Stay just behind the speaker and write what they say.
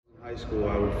High school,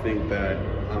 I would think that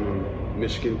I'm a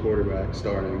Michigan quarterback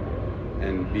starting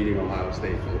and beating Ohio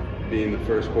State, being the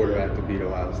first quarterback to beat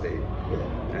Ohio State.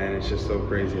 And it's just so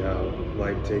crazy how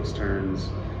life takes turns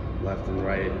left and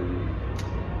right. And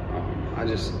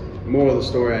moral of the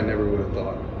story, I never would have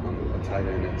thought I'm a tight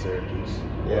end at Syracuse.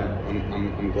 Yeah.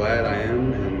 I'm glad I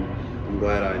am, and I'm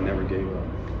glad I never gave up.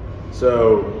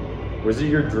 So, was it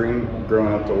your dream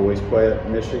growing up to always play at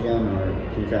Michigan, or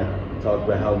can you kind of talk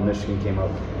about how Michigan came up?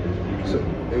 So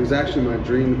it was actually my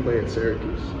dream to play at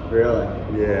Syracuse. Really?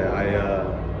 Yeah,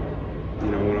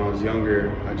 when I was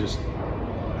younger,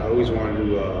 I always wanted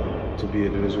to be a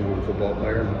Division I football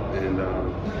player, and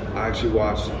I actually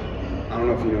watched. I don't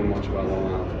know if you know much about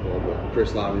Long Island football, but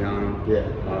Chris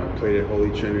Laviano played at Holy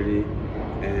Trinity,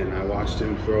 and I watched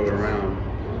him throw it around.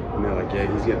 And they're like,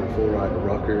 yeah, he's getting a full ride to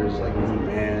Rutgers, like he's the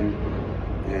man.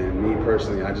 And me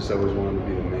personally, I just always wanted to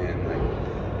be the man,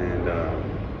 and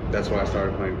that's why I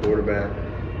started playing quarterback.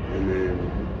 And then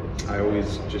I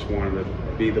always just wanted to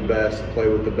be the best, play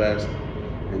with the best,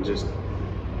 and just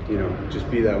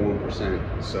be that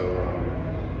 1%. So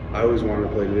I always wanted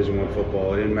to play Division I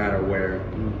football. It didn't matter where.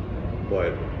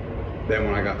 But then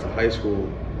when I got to high school,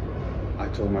 I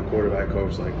told my quarterback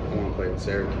coach, like, I want to play at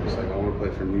Syracuse. Like, I want to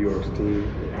play for New York's team.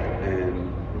 And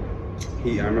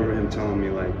I remember him telling me,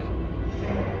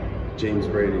 like, James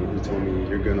Brady, he told me,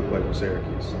 you're going to play for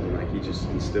Syracuse. And, like, he just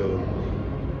instilled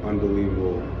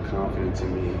unbelievable confidence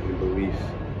in me and belief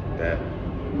that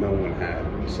no one had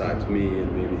besides me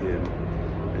and maybe him.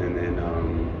 And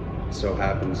then so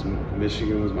happens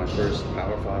Michigan was my first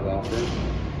Power 5 offer.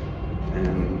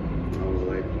 And I was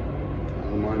like, I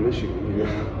don't mind Michigan, I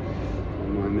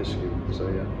don't mind Michigan, so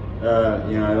yeah.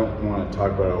 I don't want to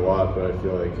talk about it a lot, but I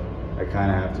feel like I kind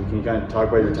of have to. Can you kind of talk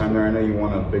about your time there? I know you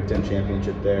won a Big Ten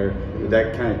championship there. Did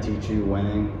that kind of teach you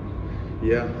winning?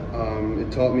 Yeah,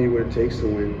 it taught me what it takes to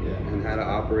win and how to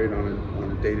operate on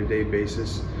a day-to-day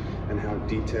basis and how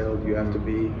detailed you have to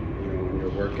be, in your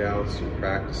workouts, your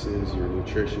practices, your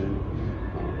nutrition,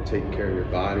 taking care of your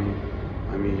body.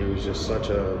 I mean, it was just such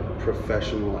a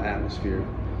professional atmosphere,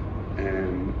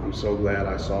 and I'm so glad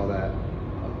I saw that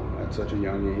at such a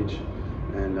young age,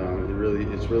 and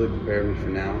it's really prepared me for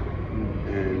now.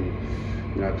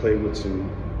 And I played with some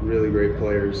really great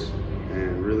players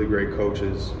and really great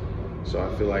coaches, so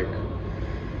I feel like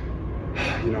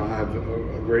I have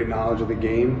a great knowledge of the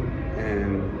game,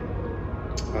 and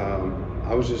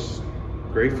I was just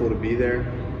grateful to be there.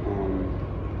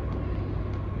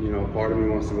 Part of me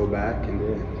wants to go back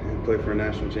and play for a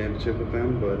national championship with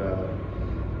them, but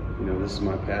this is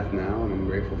my path now, and I'm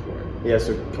grateful for it. Yeah,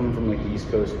 so coming from like the East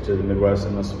Coast to the Midwest,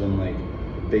 it must have been like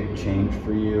a big change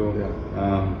for you. Yeah.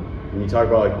 When you talk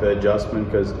about like the adjustment,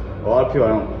 because a lot of people, I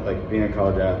don't like being a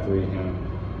college athlete.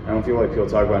 I don't feel like people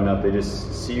talk about it enough. They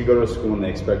just see you go to school and they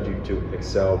expect you to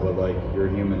excel, but like you're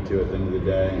a human too at the end of the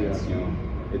day.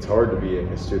 And it's hard to be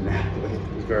a student athlete.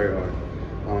 It's very hard.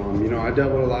 I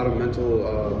dealt with a lot of mental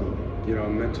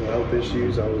health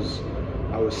issues. I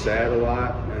was sad a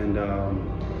lot, and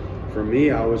for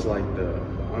me, I was like the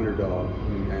underdog,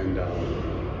 and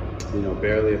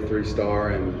barely a 3-star.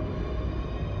 And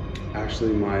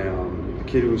actually, the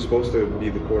kid who was supposed to be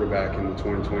the quarterback in the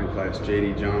 2020 class,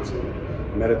 J.D.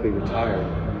 Johnson, medically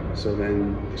retired. So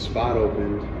then the spot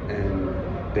opened, and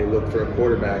they looked for a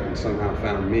quarterback and somehow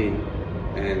found me,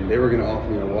 and they were going to offer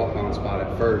me a walk-on spot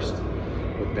at first.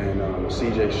 But then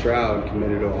C.J. Stroud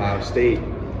committed to Ohio State,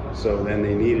 so then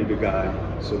they needed a guy,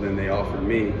 so then they offered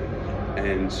me.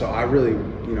 And so I really,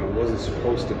 wasn't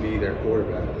supposed to be their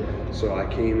quarterback. So I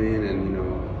came in, and,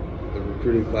 the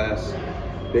recruiting class,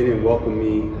 they didn't welcome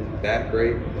me that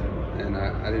great, and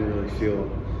I didn't really feel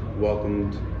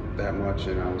welcomed that much,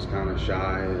 and I was kind of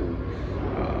shy, and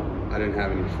I didn't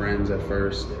have any friends at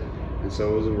first. And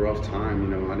so it was a rough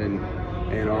time,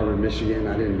 Ann Arbor, Michigan,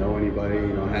 I didn't know anybody,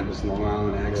 I had this Long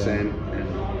Island accent, and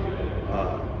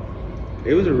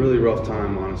it was a really rough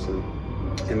time, honestly.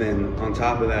 And then on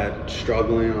top of that,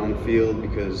 struggling on the field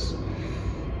because,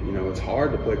 it's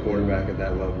hard to play quarterback at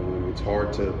that level, and it's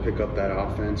hard to pick up that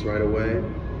offense right away.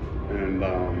 And,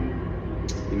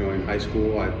 in high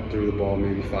school, I threw the ball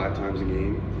maybe 5 times a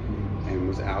game and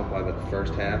was out by the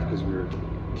first half because we were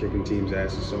kicking teams'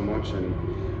 asses so much, and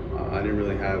I didn't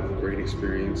really have great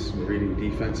experience reading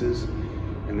defenses.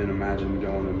 And then imagine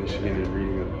going to Michigan and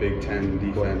reading a Big Ten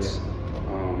defense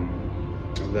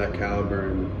of that caliber,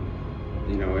 and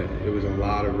it was a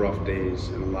lot of rough days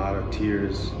and a lot of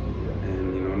tears,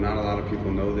 and not a lot of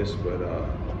people know this, but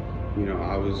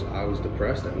I was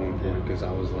depressed at one point because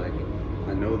I was like,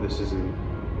 I know this isn't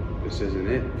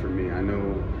it for me. I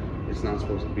know it's not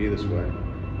supposed to be this way,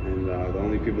 and the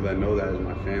only people that know that is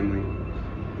my family.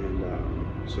 And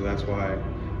So that's why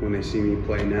when they see me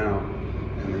play now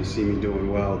and they see me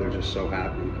doing well, they're just so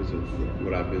happy because of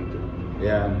what I've been through.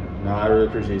 Yeah, no, I really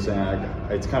appreciate you saying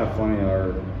that. It's kind of funny,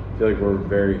 or I feel like we're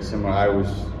very similar. I was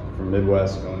from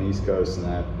Midwest going East Coast, and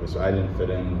I didn't fit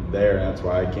in there, and that's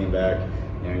why I came back.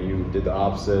 You know, you did the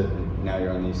opposite, and now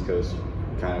you're on the East Coast.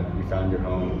 You found your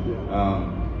home. Yeah.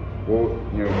 Well,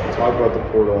 you know, talk about the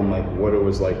portal and like what it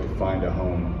was like to find a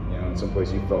home, you know, in some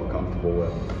place you felt comfortable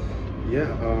with. Yeah,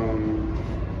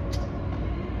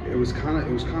 it was kind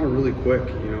of really quick.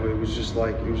 You know, it was just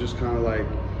kind of like,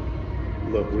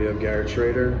 look, we have Garrett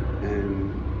Schrader,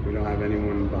 and we don't have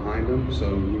anyone behind him,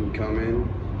 so you can come in,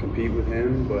 compete with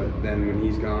him, but then when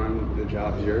he's gone, the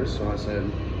job's yours. So I said,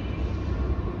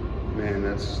 man,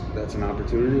 that's an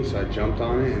opportunity. So I jumped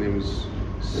on it, and it was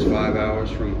 5 hours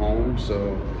from home.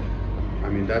 So I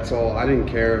mean, that's all. I didn't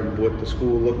care what the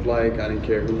school looked like. I didn't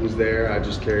care who was there. I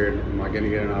just cared, am I going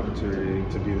to get an opportunity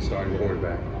to be the starting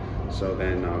quarterback? So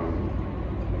then,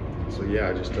 so yeah,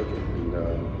 I just took it, and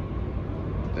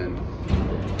then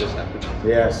this happened.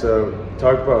 Yeah. So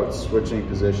talk about switching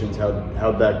positions.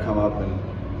 How'd that come up? And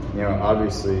you know,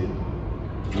 obviously,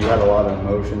 you had a lot of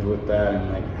emotions with that.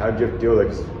 And like, how'd you feel?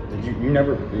 Like, did you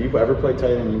ever play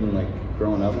tight end even like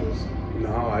growing up?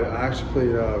 No, I actually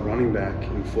played running back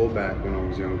and fullback when I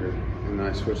was younger, and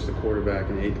I switched to quarterback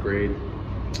in 8th grade.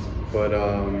 But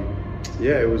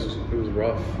yeah, it was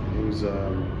rough. It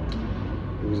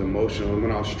was emotional. And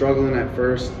when I was struggling at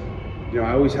first, you know,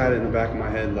 I always had it in the back of my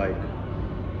head, like,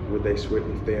 would they switch?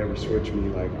 If they ever switch me,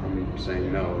 like, I'm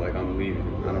saying no, like, I'm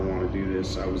leaving. I don't want to do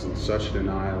this. I was in such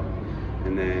denial.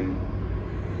 And then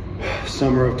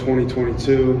summer of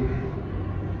 2022.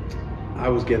 I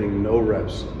was getting no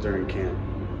reps during camp,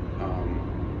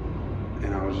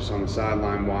 and I was just on the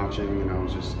sideline watching, and I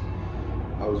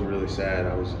was really sad.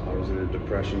 I was in a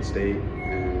depression state,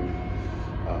 and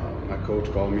my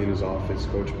coach called me in his office,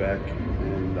 Coach Beck,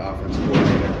 and the offensive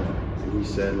coordinator, and he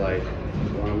said, like,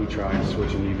 why don't we try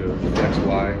switching you to flex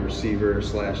Y receiver /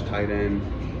 tight end?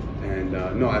 And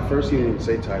no, at first he didn't even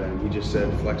say tight end. He just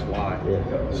said flex Y.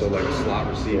 Yeah. So like a slot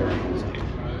receiver. I was like,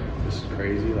 this is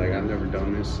crazy. Like, I've never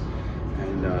done this.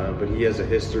 And but he has a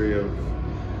history of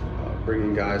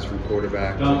bringing guys from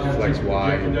quarterback to flex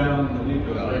Y and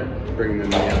bringing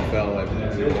them to the NFL. Like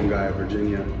one guy at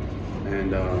Virginia,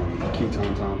 and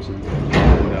Keaton Thompson.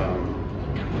 And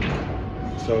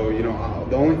so, you know,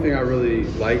 the only thing I really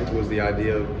liked was the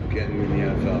idea of getting in the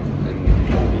NFL.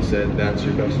 And he said, that's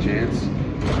your best chance.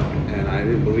 And I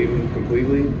didn't believe him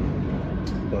completely,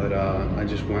 but I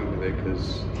just went with it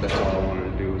because that's all I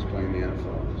wanted to do was play in the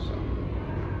NFL. So.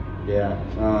 Yeah.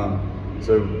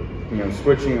 So, you know,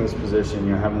 switching in this position,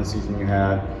 you know, having the season you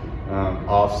had,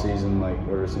 off season, like,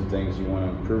 what are some things you want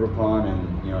to improve upon?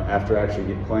 And, you know, after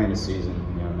actually playing a season,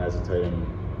 you know, as a tight end,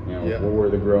 you know, what were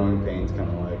the growing pains kind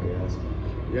of like, I guess?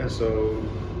 Yeah, so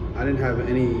I didn't have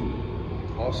any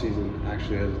off season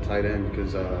actually as a tight end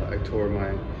because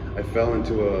I fell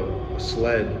into a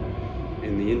sled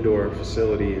in the indoor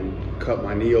facility and cut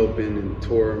my knee open and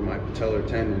tore my patellar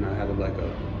tendon. I had like a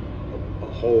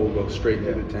hole go straight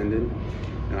through the tendon,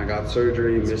 and I got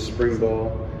surgery, missed spring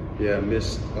ball,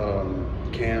 missed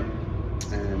camp,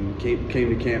 and came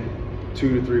to camp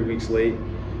 2 to 3 weeks late,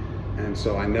 and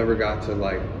so I never got to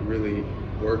like really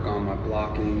work on my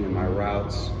blocking and my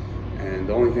routes, and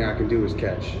the only thing I can do is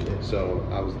catch. So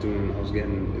I was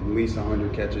getting at least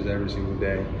 100 catches every single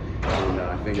day, and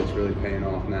I think it's really paying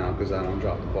off now because I don't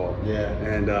drop the ball. Yeah.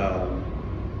 And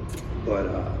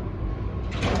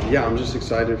yeah, I'm just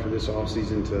excited for this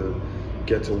offseason to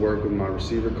get to work with my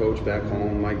receiver coach back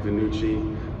home, Mike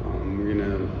Vannucci.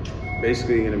 We're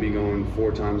basically gonna be going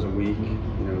 4 times a week,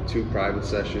 you know, 2 private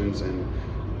sessions and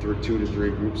 2 to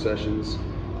 3 group sessions.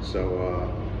 So,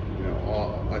 you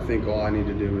know, I think all I need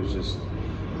to do is just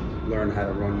learn how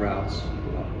to run routes,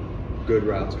 good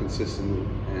routes consistently,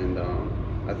 and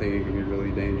I think it could be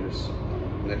really dangerous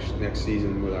next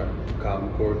season with our Kyle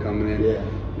McCord coming in. Yeah.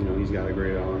 You know, he's got a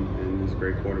great arm and he's a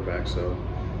great quarterback, so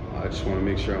I just want to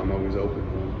make sure I'm always open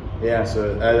for him. Yeah,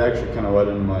 so that actually kind of led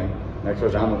into my next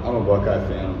question. I'm a Buckeye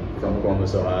fan from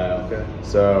Columbus, Ohio. Okay.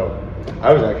 So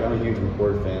I'm a huge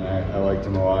McCord fan. I liked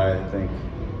him a lot. I think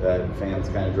that fans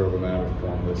kind of drove him out of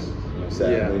Columbus, you know,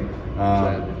 sadly.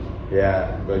 Sadly.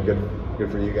 Yeah, but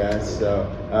good for you guys. So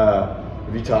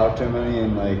have you talked to him any?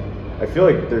 And like, I feel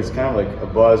like there's kind of like a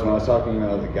buzz when I was talking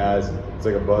to the guys. It's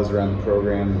like a buzz around the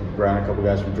program, around a couple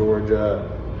guys from Georgia,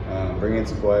 bringing in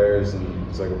some players, and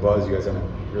it's like a buzz you guys haven't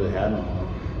really had in a while.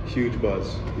 Huge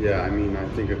buzz. Yeah, I mean, I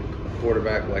think a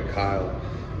quarterback like Kyle,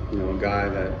 you know, a guy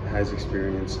that has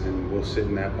experience and will sit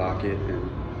in that pocket and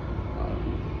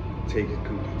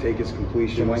take his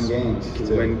completions, Can win games.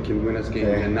 Can win us games,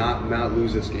 and not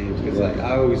lose us games. Because like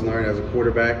I always learned as a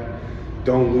quarterback,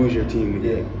 don't lose your team the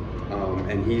game.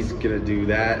 And he's gonna do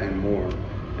that and more,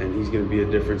 and he's gonna be a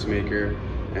difference maker.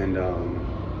 And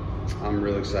I'm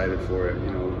really excited for it.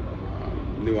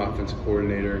 New offensive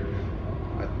coordinator.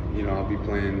 I'll be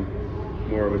playing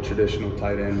more of a traditional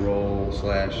tight end role /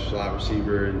 slot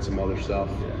receiver and some other stuff.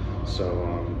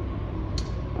 So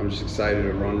I'm just excited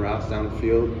to run routes down the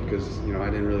field because I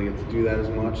didn't really get to do that as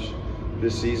much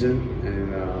this season,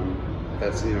 and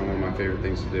that's one of my favorite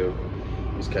things to do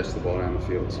is catch the ball down the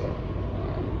field. So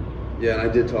and I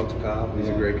did talk to Kyle. He's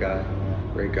a great guy.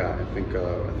 Great guy. I think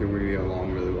we're gonna get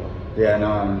along really well. Yeah,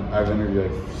 no, I've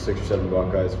interviewed like 6 or 7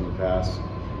 Buckeyes from the past.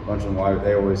 A bunch of them,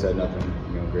 they always had nothing,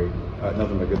 great,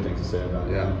 nothing but good things to say about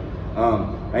it.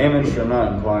 I am interested. I'm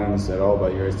not implying this at all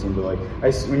about your guys' team, but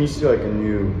when you see like a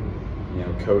new,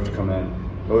 coach come in,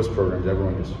 most programs,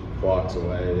 everyone just walks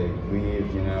away. They leave.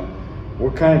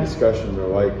 What kind of discussions are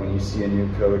like when you see a new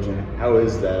coach, and how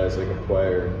is that as like a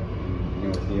player,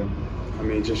 with you? I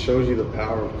mean, it just shows you the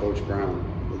power of Coach Brown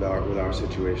with our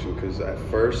situation. Because at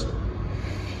first,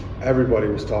 everybody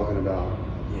was talking about,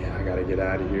 I got to get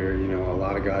out of here. A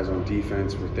lot of guys on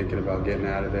defense were thinking about getting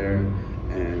out of there,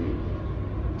 and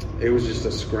it was just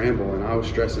a scramble. And I was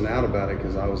stressing out about it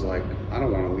because I was like, I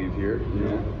don't want to leave here.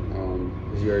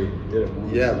 Because you already did it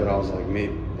once. Yeah, but I was like,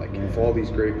 maybe if all these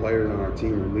great players on our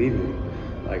team are leaving,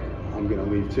 I'm gonna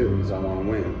leave too because I want to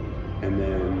win. And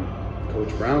then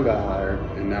Coach Brown got hired,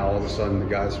 and now all of a sudden the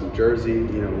guys from Jersey,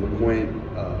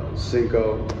 LeQuint,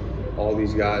 Cinco, all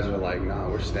these guys are like, nah,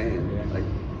 we're staying.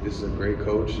 This is a great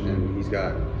coach, and he's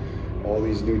got all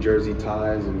these New Jersey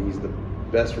ties, and he's the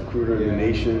best recruiter in the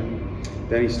nation.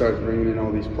 Then he starts bringing in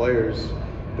all these players.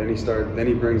 Then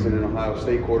he brings in an Ohio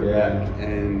State quarterback,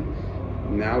 and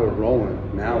now we're rolling.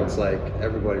 Now it's like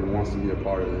everybody wants to be a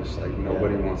part of this.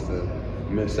 Nobody wants to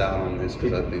miss out on this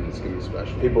because I think it's gonna be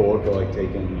special. People look at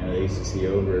taking the ACC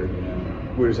over.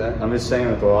 Where's that? I'm just saying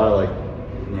with a lot of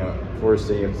Florida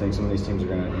State, I think some of these teams are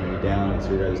gonna be down. It's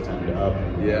your guys' time to up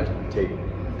and take.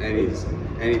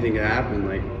 Anything can happen.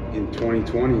 In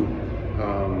 2020,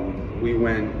 we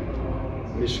went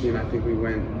Michigan. I think we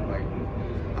went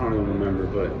I don't even remember,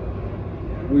 but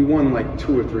we won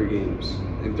 2 or 3 games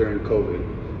during COVID,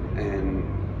 and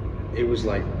it was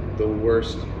the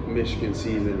worst Michigan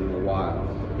season in a while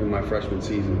in my freshman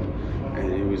season,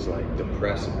 and it was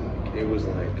depressing. It was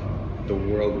the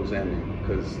world was ending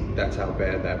because that's how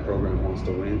bad that program wants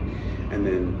to win. And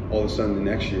then all of a sudden the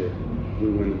next year we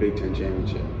win the Big Ten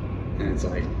championship, and it's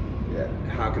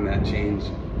how can that change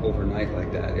overnight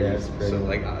like that? It's crazy. So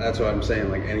that's what I'm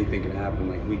saying. Anything can happen.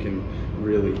 We can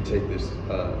really take this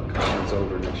conference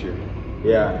over next year.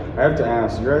 Yeah, I have to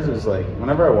ask. Your guys is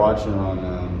whenever I watch it on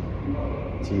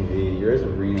TV, your guys'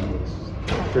 arena looks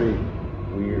pretty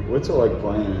weird. What's it like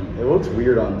playing? It looks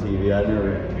weird on TV. I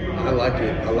like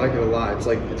it. I like it a lot.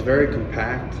 It's very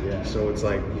compact. So it's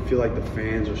you feel like the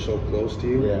fans are so close to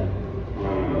you.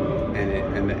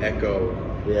 And the echo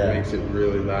makes it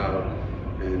really loud.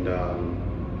 And I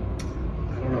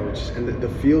don't know. And the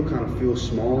field kind of feels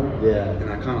small. And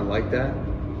I kind of like that.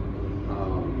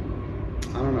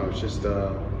 I don't know. It's just.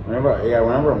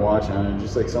 Whenever I'm watching,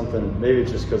 it's just something. Maybe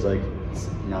it's just because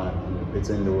it's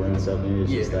indoor and stuff. Maybe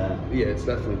it's just that. Yeah, it's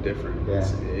definitely different.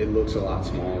 It looks a lot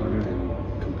smaller and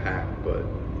compact, but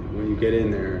when you get in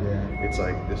there, it's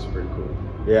this is pretty cool.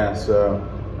 Yeah. So,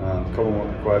 a couple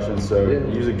more questions. So,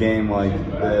 use a game like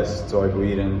this to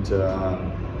lead into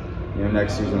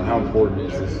next season. How important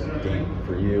is this game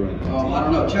for you and the team? I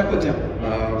don't know. Check with him.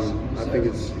 I think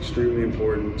it's extremely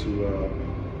important to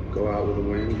go out with a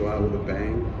win, go out with a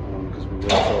bang, because we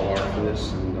worked so hard for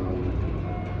this. And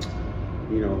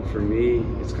for me,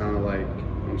 it's kind of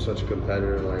I'm such a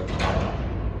competitor.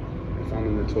 If I'm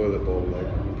in the toilet bowl,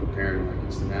 I'm preparing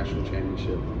it's the national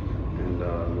championship, and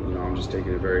I'm just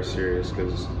taking it very serious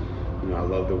because I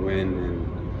love the win, and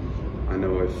I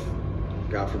know if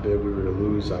God forbid we were to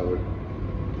lose, I would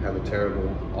have a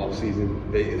terrible off season.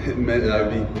 It meant that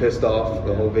I'd be pissed off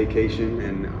the whole vacation,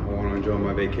 and I want to enjoy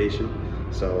my vacation.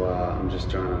 So I'm just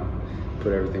trying to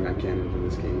put everything I can into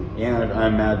this game. Yeah, I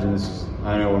imagine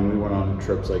I know when we went on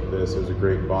trips like this, it was a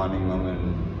great bonding moment,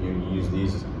 and you use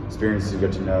these experiences to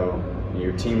get to know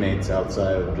your teammates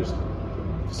outside of just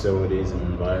facilities and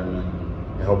environment.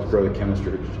 It helps grow the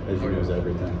chemistry, as you know, is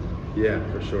everything. Yeah,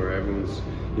 for sure. Everyone's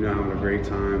having a great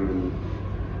time, and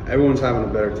everyone's having a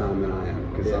better time than I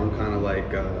am because I'm kind of I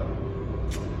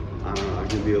don't know, I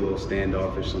can be a little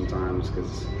standoffish sometimes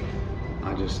because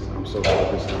I'm so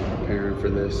focused on preparing for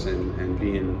this and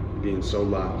being so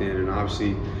locked in. And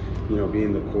obviously,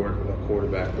 being the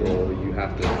quarterback role, you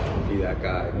have to be that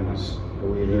guy.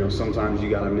 Sometimes you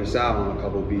got to miss out on a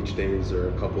couple beach days or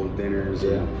a couple of dinners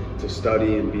to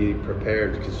study and be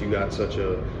prepared because you got such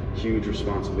a huge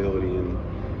responsibility. And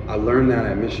I learned that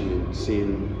at Michigan,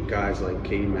 seeing guys like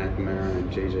Cade McNamara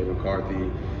and J.J.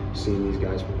 McCarthy, seeing these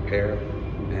guys prepare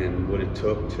and what it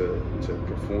took to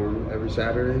perform every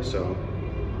Saturday. So,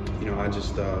 I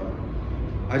just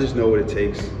know what it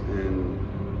takes, and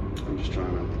I'm just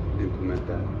trying to implement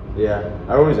that. Yeah,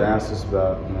 I always ask this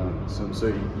about, so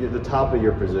you're the top of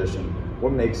your position.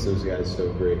 What makes those guys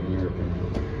so great in your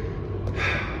opinion?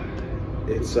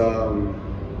 It's, I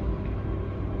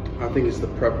think it's the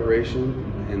preparation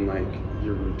and like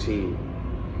your routine.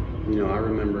 I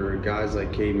remember guys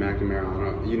like Cade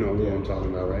McNamara. You know who I'm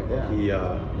talking about, right?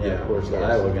 Yeah. Of course, the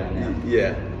Iowa guy now.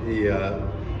 Yeah, he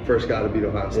first guy to beat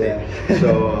Ohio State. Yeah.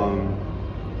 So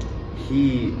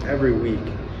he every week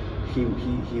he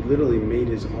literally made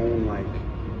his own like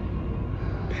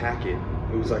packet.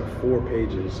 It was like 4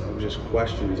 pages of just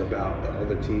questions about the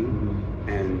other team,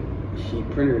 and he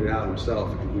printed it out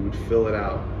himself, and he would fill it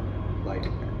out like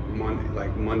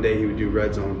Monday he would do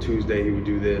red zone, Tuesday he would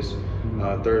do this,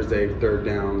 Thursday third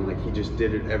down. Like he just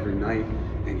did it every night,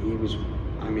 and he was.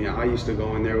 I used to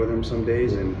go in there with him some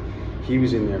days, and he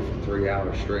was in there for 3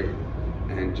 hours straight,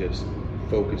 and just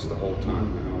focused the whole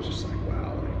time. And I was just like,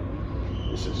 wow, like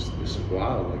this is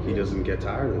wild. Like he doesn't get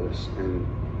tired of this, and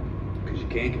because you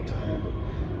can't get tired.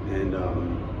 And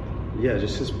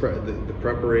just his the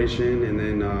preparation, and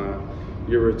then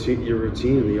your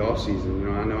routine in the off season.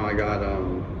 I know I got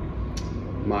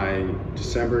my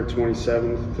December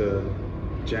 27th to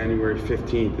January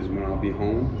 15th is when I'll be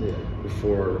home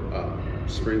before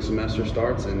spring semester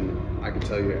starts, and I can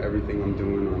tell you everything I'm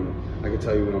doing I can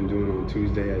tell you what I'm doing on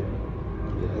Tuesday at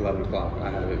 11 o'clock.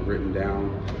 I have it written down,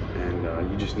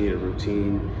 and you just need a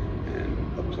routine and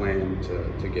a plan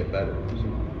to get better.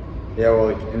 Yeah, well,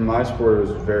 like in my sport, it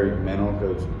was very mental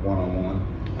because it's one-on-one.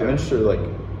 I'm interested in like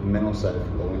the mental side of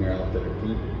football when you're out there. Can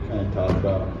you kind of talk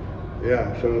about?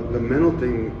 Yeah, so the mental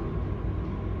thing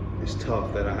is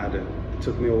tough. It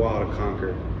took me a while to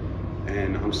conquer,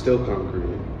 and I'm still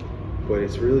conquering it. But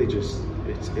it's really just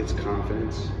it's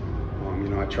confidence.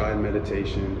 I tried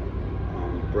meditation,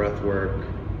 breath work,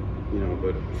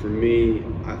 but for me,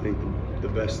 I think the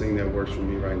best thing that works for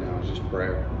me right now is just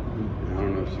prayer. And I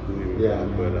don't know if you believe in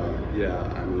God, but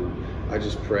I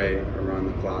just pray around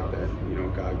the clock that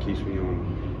God keeps me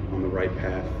on the right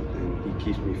path, and He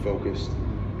keeps me focused.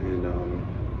 And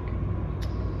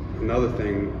another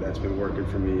thing that's been working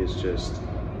for me is just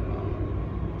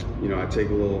I take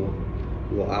a little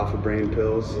alpha brain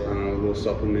pills, a little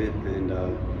supplement, and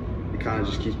it kind of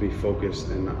just keeps me focused.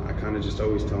 And I kind of just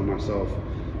always tell myself,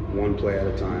 one play at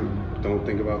a time. Don't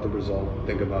think about the result.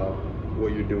 Think about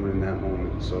what you're doing in that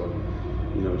moment. So,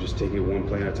 just take it one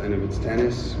play at a time. And if it's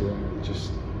tennis,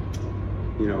 just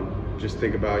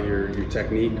think about your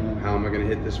technique. How am I going to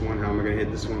hit this one? How am I going to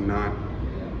hit this one? Not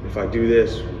if I do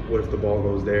this, what if the ball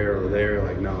goes there or there?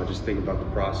 Like, no, just think about the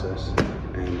process,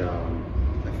 and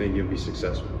I think you'll be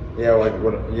successful. Yeah,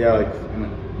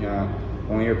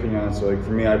 in your opinion on it, so like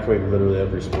for me, I played literally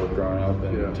every sport growing up,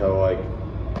 and until like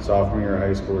sophomore year of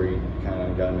high school, you kind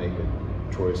of got to make a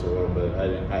choice a little bit.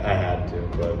 I had to,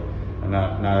 but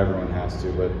not everyone has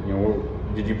to. But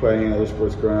did you play any other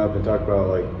sports growing up? And talk about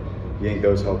like you think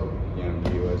those help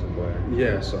you as a player?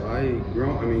 Yeah, so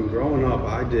growing up,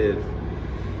 I did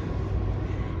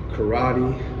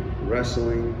karate,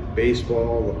 wrestling,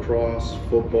 baseball, lacrosse,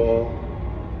 football,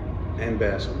 and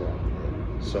basketball.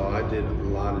 So I did a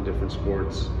lot of different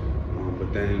sports,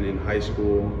 but then in high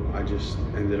school I just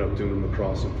ended up doing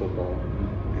lacrosse and football.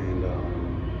 And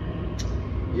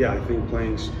I think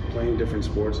playing different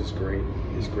sports is great.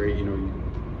 It's great, you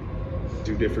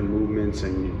do different movements,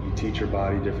 and you teach your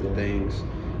body different things,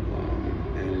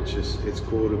 and it's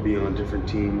cool to be on different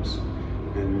teams,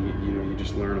 and you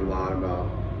just learn a lot about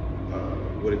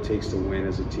what it takes to win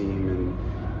as a team, and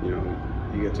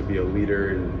you get to be a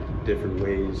leader in different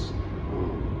ways.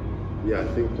 I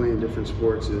think playing different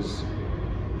sports is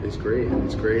great, and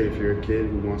it's great if you're a kid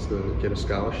who wants to get a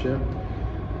scholarship.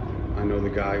 I know the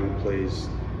guy who plays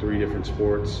 3 different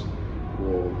sports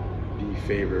will be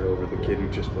favored over the kid who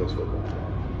just plays football.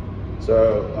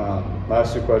 So,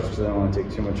 last 2 questions. I don't want to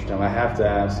take too much time. I have to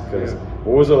ask because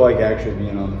what was it like actually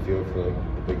being on the field for like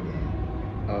the big game?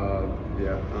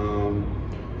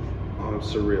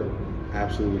 Surreal,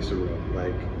 absolutely surreal.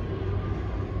 Like,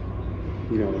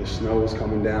 the snow was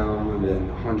coming down, and then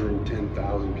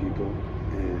 110,000 people,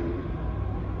 and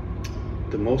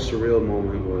the most surreal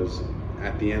moment was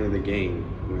at the end of the game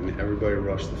when everybody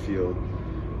rushed the field,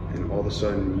 and all of a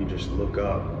sudden you just look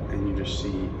up and you just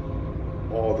see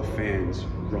all the fans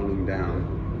running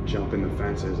down, jumping the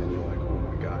fences, and you're like, oh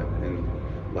my God. And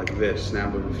like this,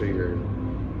 snap of a finger,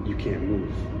 you can't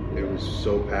move. It was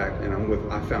so packed, and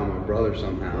I found my brother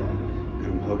somehow, and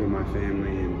I'm hugging my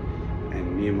family,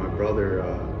 and me and my brother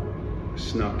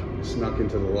snuck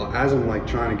into the lot. As I'm like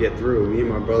trying to get through, me and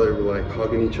my brother were like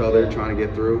hugging each other, trying to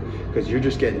get through, because you're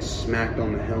just getting smacked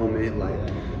on the helmet. Like,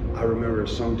 I remember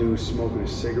some dude smoking a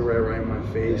cigarette right in my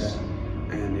face,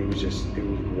 and it was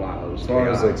wild. It was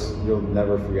chaotic. Like you'll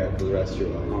never forget for the rest of your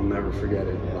life. I'll never forget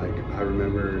it. Like, I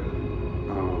remember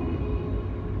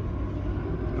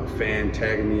a fan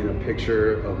tagging me in a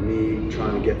picture of me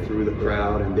trying to get through the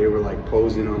crowd, and they were like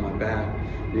posing on my back.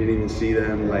 You didn't even see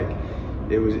them. Like,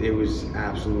 it was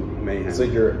absolute mayhem. It's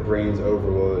like your brain's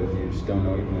overloaded. You just don't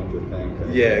know even what to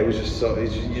think. Yeah, it was just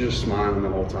you're just smiling the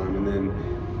whole time. And then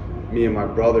me and my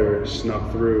brother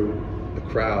snuck through the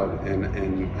crowd and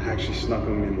actually snuck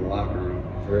him in the locker room.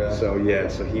 Really? So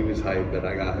he was hyped that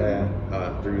I got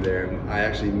him through there. And I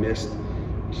actually missed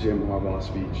Jim Harbaugh's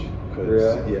speech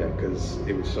because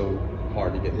it was so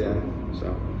hard to get through.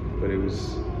 So, but it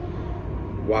was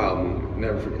wild moment.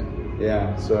 Never forget.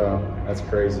 Yeah, so that's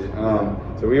crazy.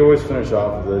 So we always finish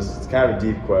off with this. It's kind of a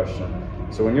deep question.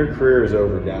 So when your career is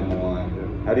over down the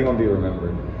line, how do you want to be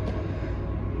remembered?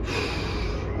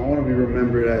 I want to be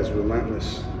remembered as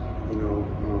relentless. You know,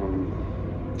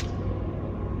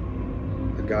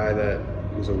 a guy that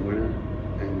was a winner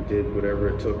and did whatever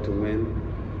it took to win,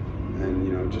 and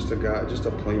you know, just a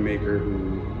playmaker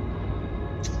who,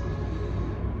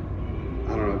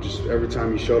 I don't know, just every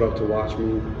time you showed up to watch me,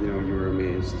 you know, you were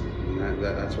amazed. And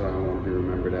that's what I want to be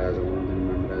remembered as. I want to be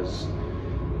remembered as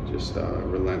just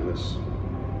relentless,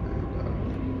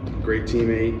 and a great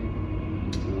teammate,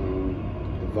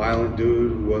 a violent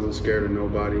dude who wasn't scared of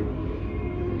nobody,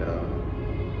 and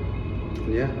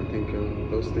yeah, I think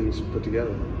those things put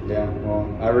together. Yeah, well,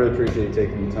 I really appreciate you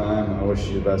taking the time. I wish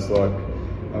you the best luck.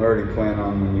 I'm already planning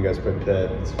on when you guys play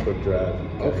Pitt. It's a quick drive.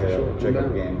 Oh, for sure. Check out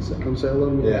the game. So. Come say hello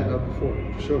to me before,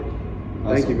 for sure.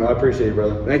 Awesome. Thank you, man. I appreciate you,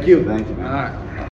 brother. Thank you. Thank you, man. All right.